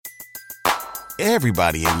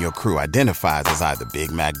Everybody in your crew identifies as either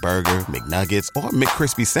Big Mac Burger, McNuggets, or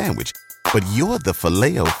McCrispy Sandwich. But you're the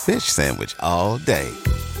Filet-O-Fish Sandwich all day.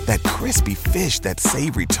 That crispy fish, that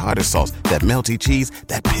savory tartar sauce, that melty cheese,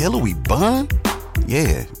 that pillowy bun.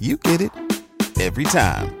 Yeah, you get it. Every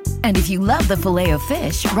time. And if you love the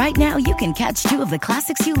Filet-O-Fish, right now you can catch two of the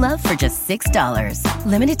classics you love for just $6.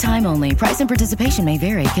 Limited time only. Price and participation may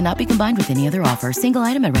vary. Cannot be combined with any other offer. Single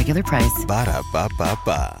item at regular price.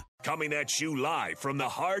 Ba-da-ba-ba-ba. Coming at you live from the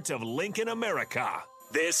heart of Lincoln, America.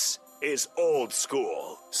 This is Old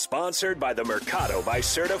School, sponsored by the Mercado by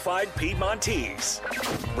Certified Piedmontese.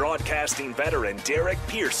 Broadcasting veteran Derek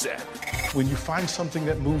Pearson. When you find something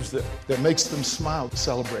that moves them, that makes them smile,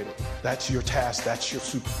 celebrate it. That's your task. That's your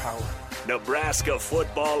superpower. Nebraska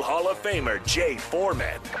Football Hall of Famer Jay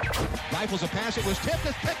Foreman. Rifles a pass. It was tipped.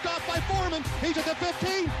 It's picked off by Foreman. He's at the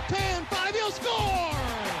 15, 10, 5. He'll score!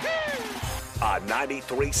 On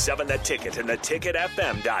 93.7 The Ticket and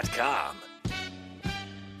theticketfm.com.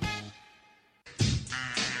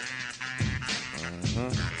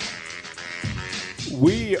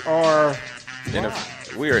 We are in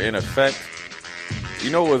effect.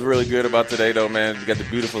 You know what was really good about today, though, man? You got the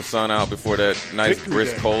beautiful sun out before that nice Victory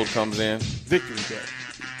brisk Day. cold comes in. Victory Day.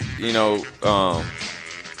 You know,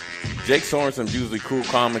 Jake Sorensen's usually cool,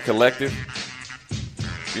 calm, and collective.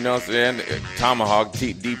 You know what I'm saying? Tomahawk,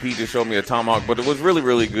 DP just showed me a tomahawk. But it was really,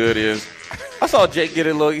 really good is I saw Jake get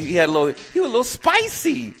he was a little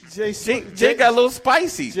spicy. Jake got a little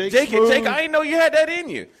spicy. Jake, I didn't know you had that in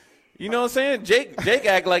you. You know what I'm saying? Jake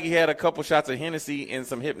act like he had a couple shots of Hennessy and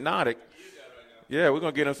some Hypnotic. Yeah, we're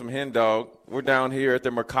going to get him some Hen Dog. We're down here at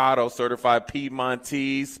the Mercado Certified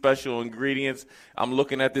Piedmontese Special Ingredients. I'm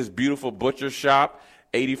looking at this beautiful butcher shop,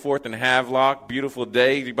 84th and Havelock. Beautiful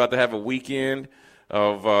day. You're about to have a weekend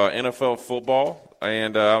of NFL football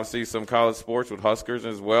and obviously some college sports with Huskers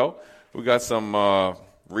as well. We got some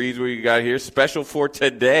reads we got here. Special for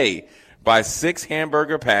today. Buy 6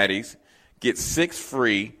 hamburger patties, get 6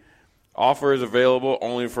 free. Offer is available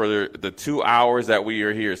only for the 2 hours that we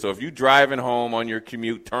are here. So if you're driving home on your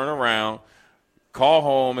commute, turn around, call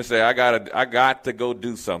home and say, I got to go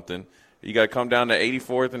do something. You got to come down to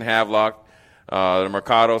 84th and Havelock, the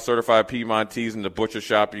Mercado Certified Piedmontese in the butcher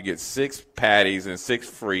shop. You get 6 patties and 6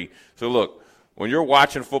 free. So look, when you're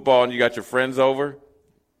watching football and you got your friends over,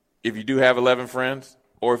 if you do have 11 friends,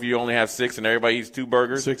 or if you only have 6 and everybody eats 2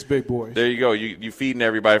 burgers. 6 big boys. There you go. You're feeding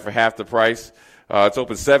everybody for half the price. It's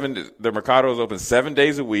open the Mercado is open 7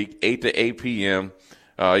 days a week, 8 to 8 p.m.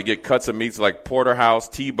 You get cuts of meats like porterhouse,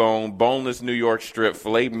 T-bone, boneless New York strip,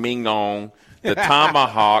 filet mignon, the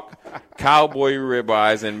tomahawk, cowboy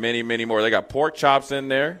ribeyes, and many, many more. They got pork chops in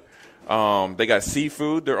there. They got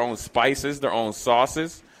seafood, their own spices, their own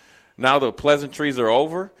sauces. Now the pleasantries are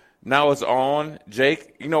over. Now it's on.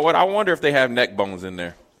 Jake, you know what? I wonder if they have neck bones in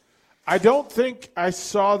there. I don't think I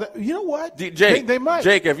saw that. You know what? Jake, they might.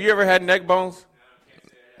 Jake, have you ever had neck bones?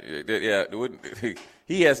 Yeah,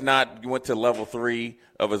 he has not went to level 3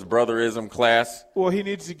 of his brotherism class. Well, he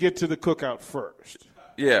needs to get to the cookout first.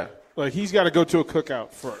 Yeah. Like, he's got to go to a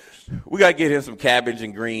cookout first. We got to get him some cabbage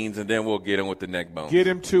and greens, and then we'll get him with the neck bones. Get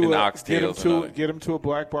him to oxtails. Get him to a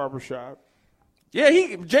black barber shop.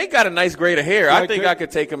 Yeah, Jake got a nice grade of hair. I think I could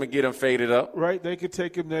take him and get him faded up. Right, they could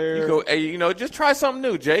take him there. Just try something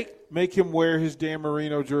new, Jake. Make him wear his Dan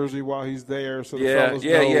Marino jersey while he's there, so the fellas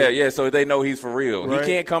know. Yeah. So they know he's for real. Right? He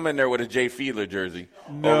can't come in there with a Jay Fiedler jersey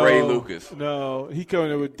or Ray Lucas. No, he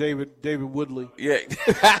coming in with David Woodley. Yeah,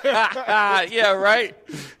 yeah, right.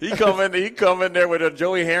 He come in there with a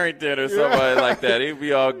Joey Harrington or somebody like that. He'd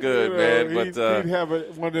be all good, man. But he'd have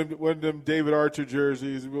one of them David Archer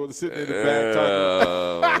jerseys sitting in the back.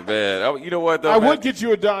 Oh man, you know what? Though, I would get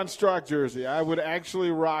you a Don Strock jersey. I would actually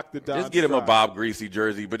rock the Don. Just get him a Bob Greasy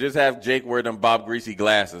jersey, but just have Jake wear them Bob Greasy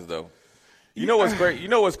glasses, though. You know what's crazy? You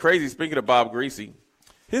know what's crazy? Speaking of Bob Greasy,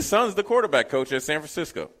 his son's the quarterback coach at San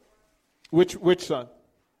Francisco. Which son?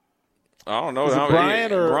 I don't know. Is it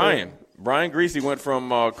Brian or Brian? Brian Greasy went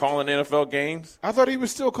from calling NFL games. I thought he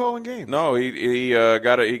was still calling games. No, he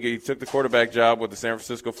took the quarterback job with the San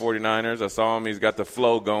Francisco 49ers. I saw him. He's got the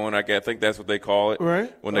flow going. I think that's what they call it.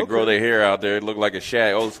 Right. When they grow their hair out there, it looked like a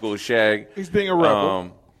shag, old school shag. He's being a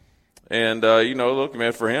rebel. Look,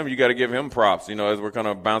 man, for him, you got to give him props, as we're kind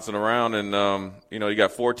of bouncing around. And, you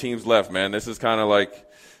got 4 teams left, man. This is kind of like,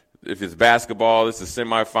 if it's basketball, this is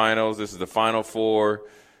semifinals. This is the Final Four.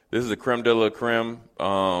 This is the creme de la creme.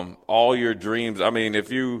 All your dreams. I mean, if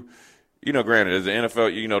granted, as the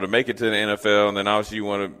NFL, to make it to the NFL, and then obviously you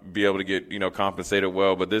want to be able to get, compensated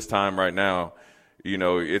well. But this time right now,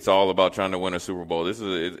 it's all about trying to win a Super Bowl.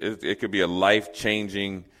 It could be a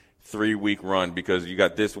life-changing 3-week run because you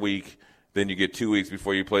got this week Then you get 2 weeks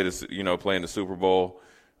before you play play in the Super Bowl.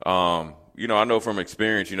 I know from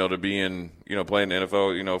experience, to be in, playing the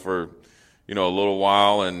NFL, for, a little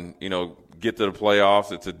while and, get to the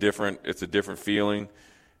playoffs. It's a different feeling.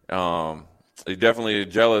 You're definitely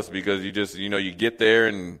jealous because you just, you get there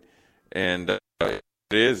and it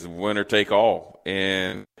is winner take all.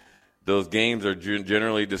 And those games are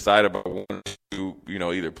generally decided by one or two,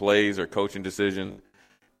 either plays or coaching decisions.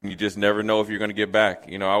 You just never know if you're going to get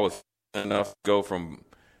back. I was enough to go from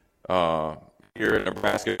here in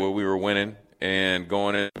Nebraska where we were winning and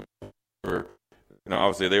going in for,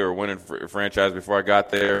 obviously they were winning franchise before I got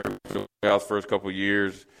there. The first couple of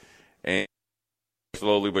years, and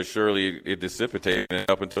slowly but surely it dissipated. And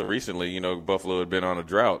up until recently, Buffalo had been on a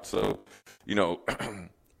drought. So, you're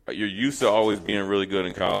used to always being really good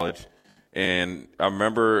in college. And I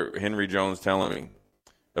remember Henry Jones telling me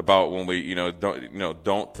about when we,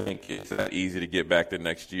 don't think it's that easy to get back the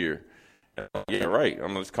next year. Yeah, right.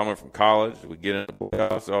 I'm just coming from college. We get in the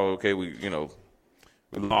playoffs. Oh, okay, we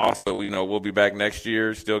lost, but we'll be back next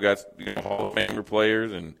year. Still got Hall of Famer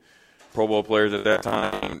players and Pro Bowl players at that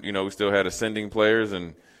time. We still had ascending players,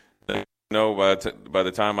 and by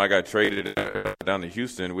the time I got traded down to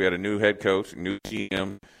Houston, we had a new head coach, new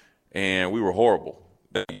GM, and we were horrible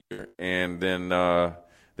that year. And then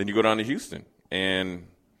you go down to Houston, and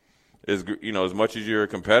as much as you're a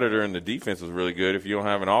competitor and the defense was really good, if you don't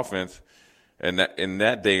have an offense, and that in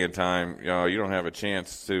that day and time, you don't have a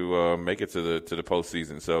chance to make it to the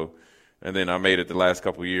postseason. So, and then I made it the last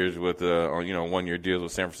couple of years with 1-year deals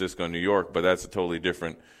with San Francisco and New York, but that's a totally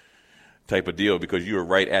different type of deal because you were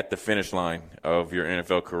right at the finish line of your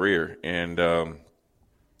NFL career, and so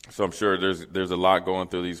I'm sure there's a lot going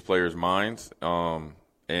through these players' minds, and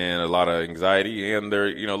a lot of anxiety, and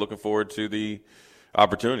they're looking forward to the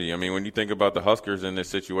opportunity. I mean, when you think about the Huskers in this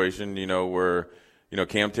situation, where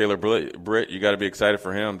Cam Taylor-Britt, you got to be excited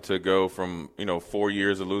for him to go from 4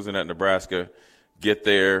 years of losing at Nebraska, get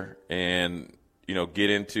there and get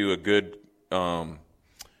into a good culture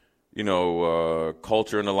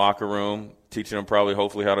in the locker room, teaching them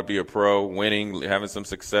hopefully how to be a pro, winning, having some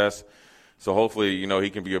success. So hopefully he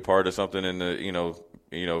can be a part of something in the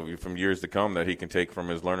from years to come that he can take from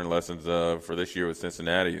his learning lessons for this year with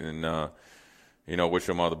Cincinnati, and wish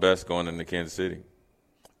him all the best going into Kansas City.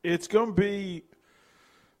 It's going to be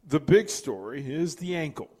the big story is the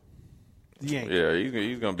ankle. Yeah,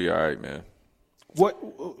 he's going to be all right, man. What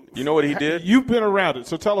he did? You've been around it,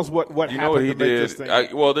 so tell us what happened. You know what he to make did? This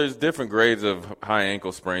thing. Well, there's different grades of high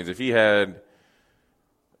ankle sprains. If he had,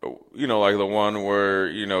 like the one where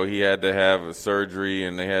he had to have a surgery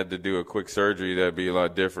and they had to do a quick surgery, that'd be a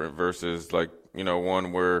lot different versus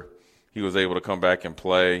one where he was able to come back and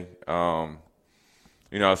play. I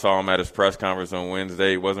saw him at his press conference on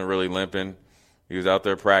Wednesday. He wasn't really limping. He was out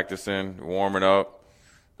there practicing, warming up.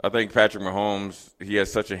 I think Patrick Mahomes, he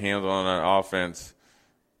has such a handle on that offense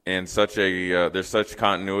and there's such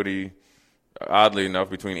continuity, oddly enough,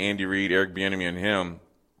 between Andy Reid, Eric Bieniemy, and him.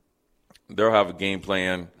 They'll have a game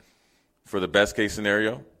plan for the best case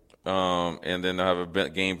scenario, and then they'll have a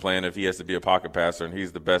game plan if he has to be a pocket passer, and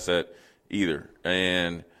he's the best at either.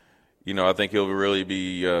 And I think he'll really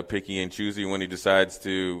be picky and choosy when he decides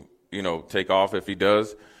to, take off if he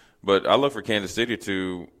does. But I look for Kansas City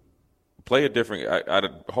to play a different – I'd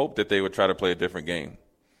hope that they would try to play a different game.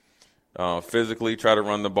 Physically try to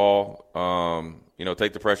run the ball,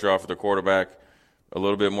 take the pressure off of the quarterback, a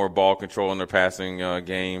little bit more ball control in their passing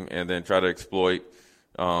game, and then try to exploit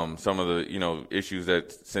some of the, issues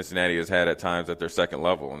that Cincinnati has had at times at their second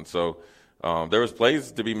level. And so there was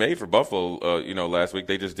plays to be made for Buffalo, last week.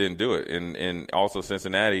 They just didn't do it. And also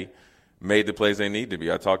Cincinnati made the plays they need to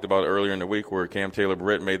be. I talked about earlier in the week where Cam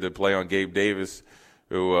Taylor-Britt made the play on Gabe Davis,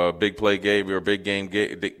 who big play Gabe or big game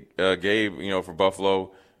Gabe, for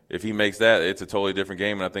Buffalo. If he makes that, it's a totally different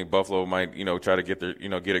game, and I think Buffalo might, try to get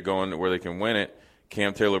it going where they can win it.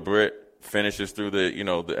 Cam Taylor-Britt finishes through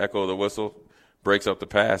the echo of the whistle, breaks up the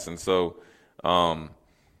pass, and so, I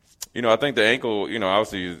think the ankle,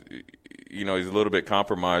 obviously, he's a little bit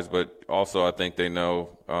compromised, but also I think they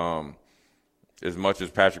know as much as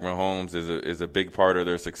Patrick Mahomes is a big part of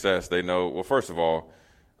their success. They know, well, first of all,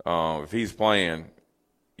 if he's playing,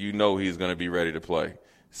 he's going to be ready to play.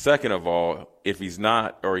 Second of all, if he's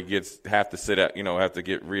not, or he have to sit out, have to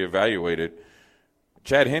get reevaluated,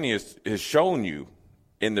 Chad Henne has shown you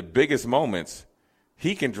in the biggest moments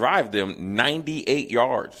he can drive them 98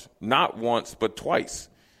 yards, not once but twice.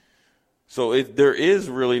 So there is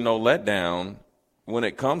really no letdown when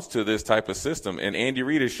it comes to this type of system. And Andy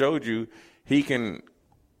Reid has showed you he can,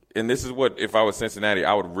 and this is what, if I was Cincinnati,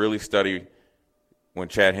 I would really study when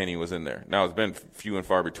Chad Henne was in there. Now, it's been few and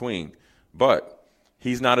far between. but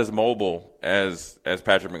he's not as mobile as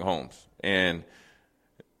Patrick Mahomes. And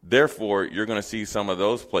therefore, you're going to see some of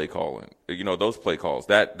those play calls,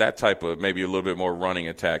 that type of maybe a little bit more running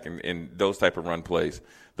attack and those type of run plays,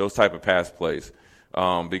 those type of pass plays,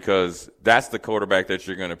 because that's the quarterback that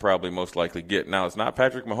you're going to probably most likely get. Now, it's not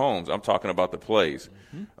Patrick Mahomes. I'm talking about the plays.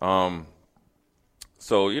 Mm-hmm.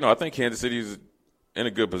 So, I think Kansas City's in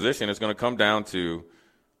a good position. It's going to come down to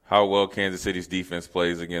how well Kansas City's defense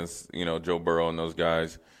plays against, Joe Burrow and those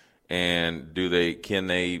guys, and can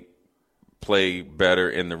they play better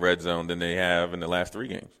in the red zone than they have in the last 3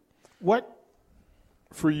 games. What,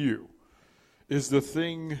 for you, is the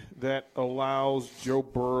thing that allows Joe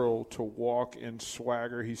Burrow to walk in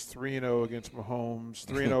swagger? He's 3-0 against Mahomes,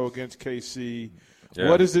 3-0 against KC. Yeah.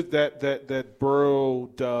 What is it that Burrow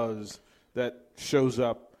does that shows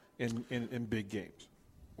up in big games?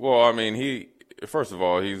 Well, I mean, first of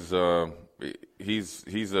all, he's a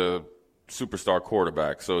superstar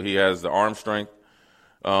quarterback, so he has the arm strength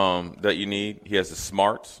that you need. He has the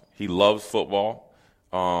smarts. He loves football.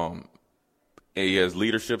 He has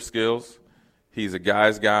leadership skills. He's a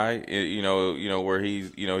guy's guy, where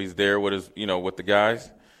he's there with his, with the guys.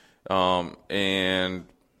 And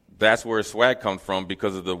that's where his swag comes from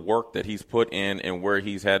because of the work that he's put in and where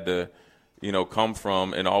he's had to, come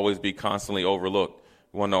from and always be constantly overlooked.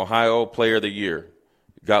 Won Ohio Player of the Year,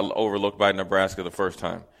 got overlooked by Nebraska the first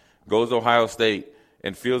time. Goes to Ohio State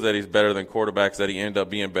and feels that he's better than quarterbacks that he ended up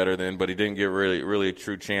being better than, but he didn't get really a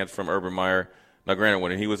true chance from Urban Meyer. Now, granted,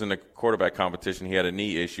 when he was in the quarterback competition, he had a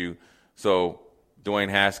knee issue. So Dwayne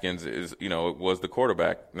Haskins was the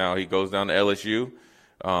quarterback. Now he goes down to LSU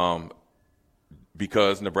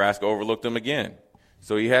because Nebraska overlooked him again.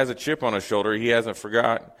 So he has a chip on his shoulder. He hasn't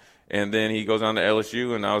forgotten. And then he goes on to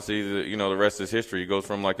LSU, and obviously, the rest is history. He goes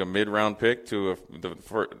from like a mid-round pick to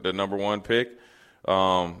the number 1 pick.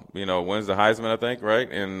 Wins the Heisman, I think, right?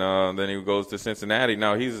 And then he goes to Cincinnati.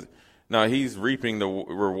 Now he's reaping the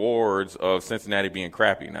rewards of Cincinnati being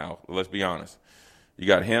crappy now. Let's be honest. You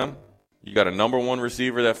got him. You got a number 1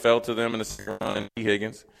 receiver that fell to them in the second round, in T.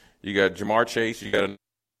 Higgins. You got Jamar Chase. You got a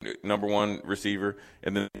number 1 receiver.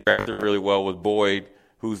 And then they drafted really well with Boyd,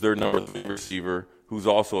 who's their number 3 receiver, who's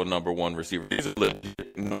also a number 1 receiver. These are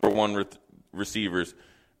legit number 1 receivers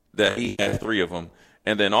that he has 3 of them.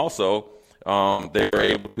 And then also they were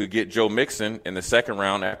able to get Joe Mixon in the second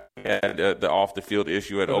round after he had the off-the-field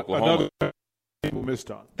issue at Oklahoma. People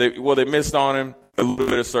missed on. They missed on him a little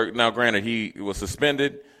bit of circuit. Now, granted, he was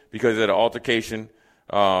suspended because he had an altercation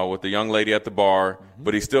with the young lady at the bar,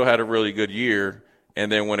 but he still had a really good year. And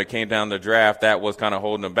then when it came down to the draft, that was kind of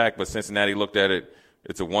holding him back. But Cincinnati looked at it.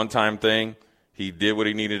 It's a one-time thing. He did what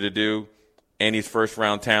he needed to do, and he's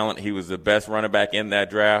first-round talent. He was the best running back in that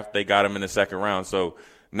draft. They got him in the second round. So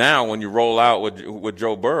now when you roll out with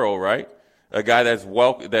Joe Burrow, right, a guy that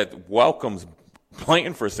welcomes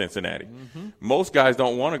playing for Cincinnati. Mm-hmm. Most guys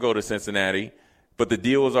don't want to go to Cincinnati, but the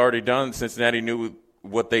deal was already done. Cincinnati knew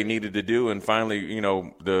what they needed to do, and finally,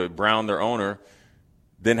 the Brown, their owner,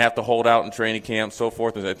 didn't have to hold out in training camp, so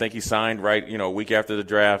forth. And I think he signed a week after the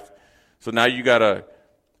draft. So now you got a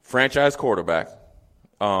franchise quarterback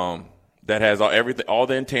that has all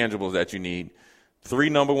the intangibles that you need, 3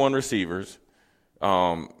 number 1 receivers,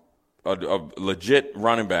 a legit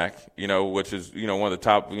running back, which is one of the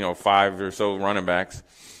top 5 or so running backs,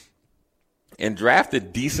 and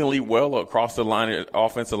drafted decently well across the line,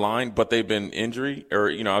 offensive line, but they've been injury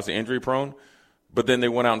prone. But then they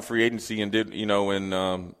went out in free agency and did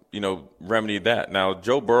remedy that. Now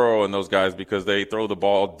Joe Burrow and those guys, because they throw the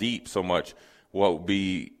ball deep so much,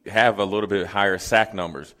 have a little bit higher sack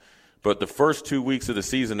numbers. But the first 2 weeks of the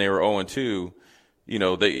season, they were 0-2.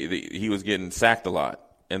 He was getting sacked a lot.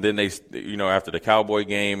 And then they, after the Cowboy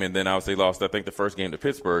game, and then obviously lost, I think, the first game to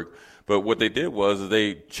Pittsburgh. But what they did was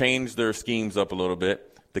they changed their schemes up a little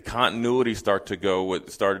bit. The continuity started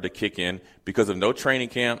to kick in because of no training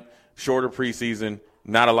camp, shorter preseason,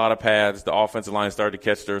 not a lot of pads. The offensive line started to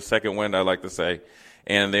catch their second wind, I like to say.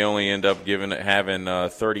 And they only end up having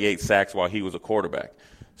 38 sacks while he was a quarterback.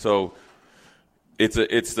 So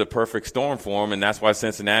it's the perfect storm for him, and that's why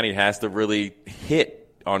Cincinnati has to really hit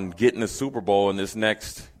on getting the Super Bowl in this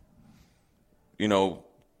next, this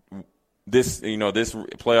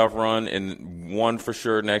playoff run, and one for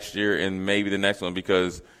sure next year, and maybe the next one,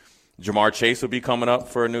 because Jamar Chase will be coming up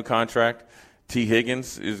for a new contract. T.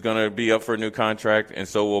 Higgins is going to be up for a new contract, and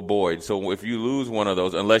so will Boyd. So if you lose one of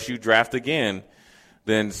those, unless you draft again,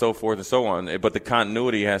 then so forth and so on. But the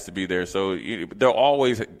continuity has to be there. So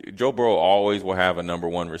Joe Burrow always will have a number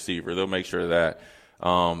 1 receiver. They'll make sure of that.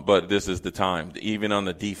 But this is the time, even on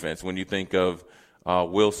the defense, when you think of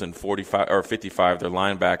Wilson, 45 or 55, their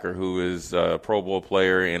linebacker, who is a Pro Bowl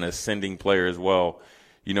player and ascending player as well.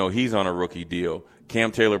 He's on a rookie deal.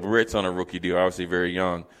 Cam Taylor-Britt's on a rookie deal, obviously very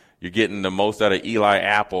young. You're getting the most out of Eli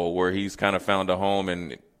Apple, where he's kind of found a home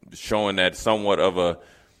and showing that somewhat of a,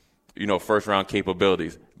 first-round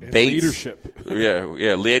capabilities. And Bates, leadership.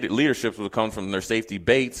 Leadership will come from their safety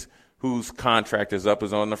Bates, whose contract is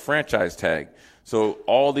on the franchise tag. So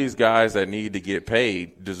all these guys that need to get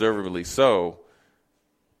paid, deservedly so,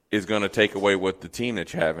 is going to take away what the team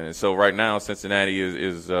that you're having. And so right now, Cincinnati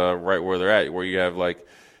is right where they're at, where you have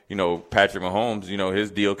Patrick Mahomes,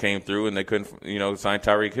 his deal came through and they couldn't, sign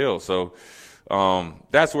Tyreek Hill. So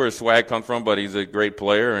that's where his swag comes from, but he's a great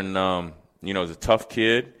player and, he's a tough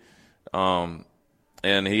kid.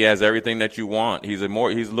 And he has everything that you want. He's a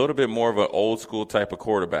little bit more of an old school type of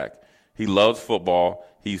quarterback. He loves football.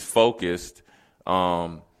 He's focused,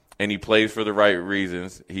 and he plays for the right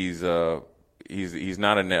reasons. He's not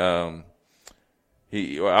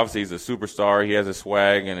obviously he's a superstar. He has a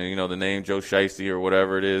swag and the name Joe Shiesty or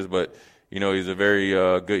whatever it is, but he's a very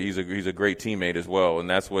good. He's a great teammate as well, and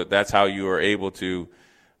that's how you are able to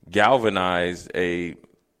galvanize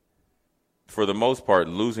for the most part,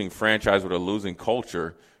 losing franchise with a losing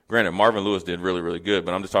culture. Granted, Marvin Lewis did really, really good,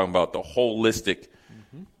 but I'm just talking about the holistic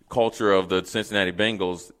culture of the Cincinnati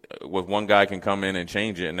Bengals. With one guy can come in and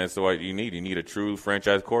change it, and that's what you need. You need a true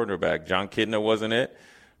franchise quarterback. John Kitna wasn't it.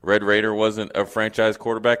 Red Raider wasn't a franchise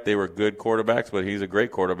quarterback. They were good quarterbacks, but he's a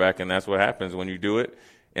great quarterback, and that's what happens when you do it.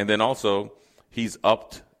 And then also, he's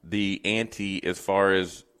upped the ante as far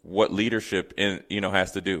as what leadership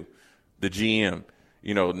has to do. The GM,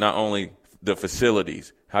 not only the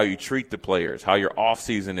facilities, how you treat the players, how your off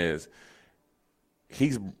season is.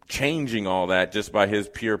 He's changing all that just by his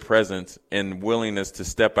pure presence and willingness to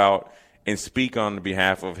step out and speak on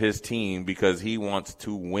behalf of his team because he wants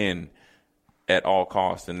to win at all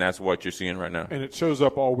costs, and that's what you're seeing right now. And it shows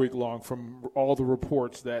up all week long from all the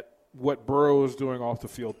reports that what Burrow is doing off the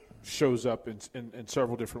field shows up in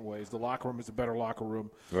several different ways. The locker room is a better locker room.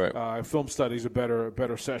 Right. Film study is a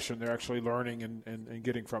better session. They're actually learning and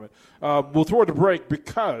getting from it. We'll throw it to break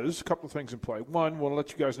because a couple of things in play. One, we'll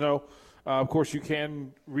let you guys know, of course, you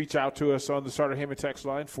can reach out to us on the Sartor Hamann text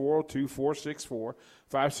line,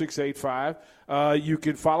 402-464-5685. You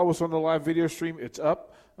can follow us on the live video stream. It's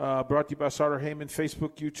up. Brought to you by Sartor Hamann,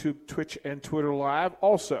 Facebook, YouTube, Twitch, and Twitter Live.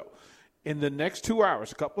 Also, in the next 2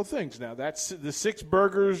 hours, a couple of things now. That's the 6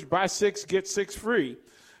 burgers, buy 6, get 6 free.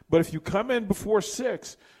 But if you come in before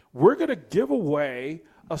 6, we're going to give away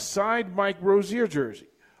a signed Mike Rozier jersey.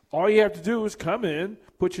 All you have to do is come in,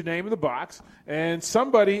 put your name in the box, and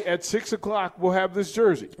somebody at 6 o'clock will have this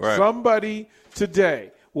jersey. Right. Somebody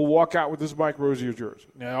today will walk out with this Mike Rozier jersey.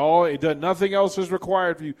 Now, nothing else is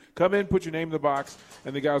required for you. Come in, put your name in the box,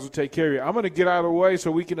 and the guys will take care of you. I'm going to get out of the way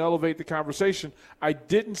so we can elevate the conversation. I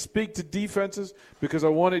didn't speak to defenses because I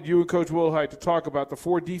wanted you and Coach Wilhite to talk about the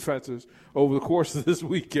 4 defenses over the course of this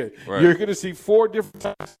weekend. Right. You're going to see 4 different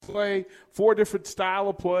types of play, 4 different style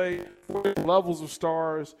of play, 4 different levels of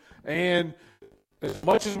stars, and as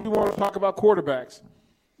much as we want to talk about quarterbacks,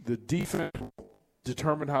 the defense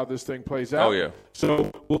determine how this thing plays out. Oh, yeah.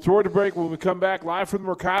 So we'll throw it a break. When we come back live from the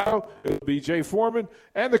Mercado, it'll be Jay Foreman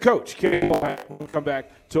and the coach, Kenny Wilhite, when we come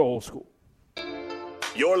back to Old School.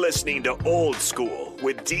 You're listening to Old School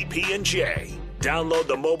with DP and J. Download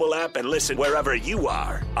the mobile app and listen wherever you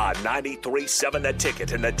are on 93.7 The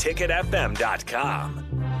Ticket and theticketfm.com.